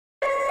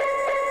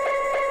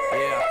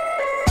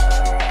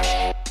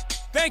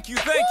Thank you,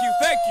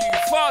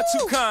 far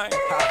too kind.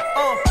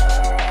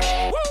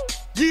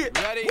 Yeah.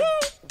 Ready?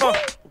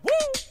 Let's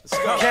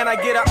go. Can I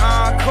get an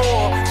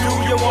encore? Do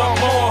you want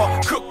more?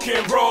 Cook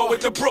and roll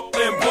with the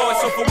Brooklyn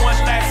boys. So for one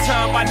last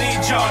time, I need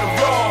y'all to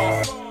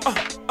roll.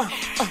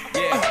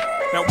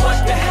 Now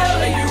what the hell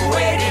are you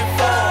waiting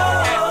for?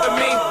 After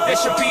me, there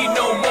should be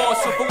no more.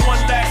 So for one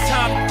last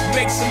time,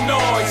 make some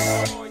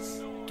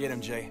noise. Get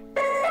him, Jay.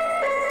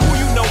 Who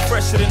you know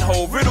fresher than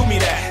Ho? Riddle me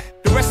that.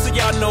 The rest of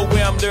y'all know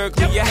where I'm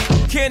lyrically at.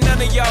 Can't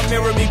none of y'all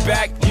mirror me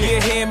back.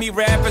 Yeah, hear me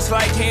rap, it's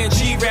like hearing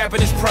G rap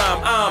in his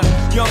prime. I'm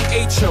young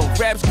H.O.,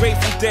 raps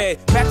Grateful Dead.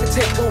 Back to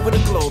take over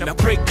the globe, now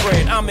break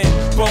bread. I'm in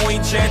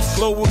Boeing Jets,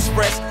 Global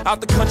Express.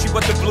 Out the country,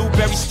 but the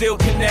blueberries still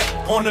connect.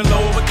 On the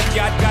low, but the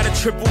yacht got a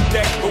triple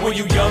deck. But when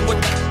you young, what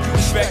you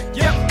expect?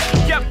 Yep.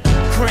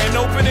 Grand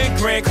opening,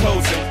 grand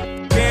closing.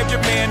 Damn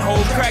your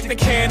manhole, crack the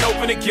can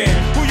open again.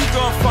 Who you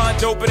gonna find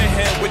open in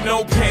him with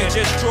no pen?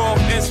 Just draw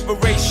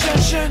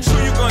inspiration. So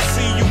you gonna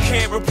see you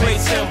can't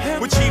replace him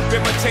with cheap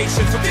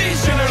imitations of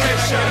these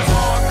generations.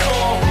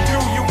 Hardcore, do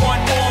you want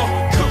more?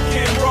 Cook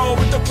and roll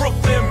with the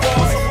Brooklyn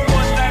boys. So for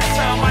one last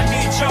time, I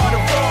need y'all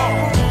to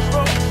roll.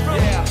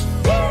 Yeah.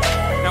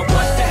 Now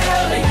what the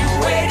hell are you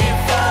waiting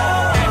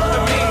for? After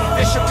me,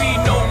 there should be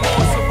no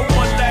more. So for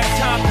one last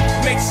time,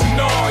 make some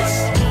noise.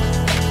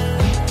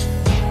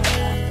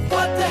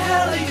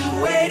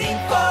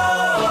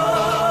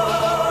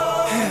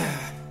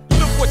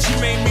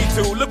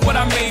 Look what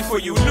I made for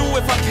you. Knew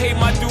if I paid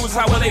my dues,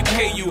 how will they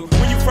pay you?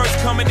 When you first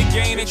come in the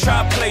game, they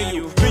try to play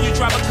you. Then you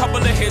drop a couple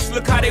of hits,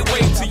 look how they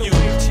wave to you.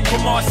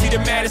 From Marcy to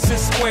Madison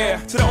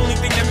Square, to the only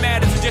thing that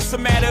matters is just a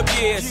matter of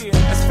years.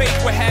 As fate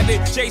would have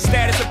it, J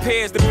status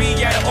appears to be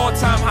at an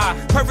all-time high.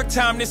 Perfect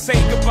time to say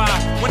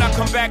goodbye. When I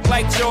come back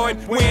like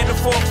Jordan, wearing the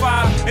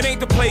 4-5. It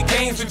ain't to play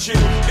games with you,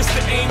 it's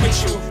to aim at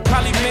you.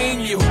 Probably maim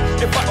you.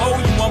 If I owe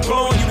you, I'm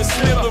blowing you to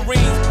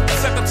smithereens.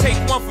 Except I take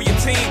one for your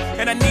team,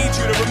 and I need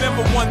you to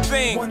remember one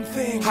thing.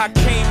 I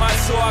came, I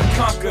saw, I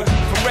conquered.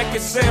 From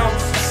record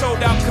sales,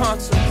 sold out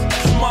concerts.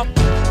 Smup,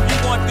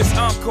 you want this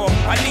encore?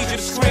 I need you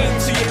to scream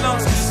till your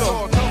lungs are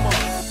sore.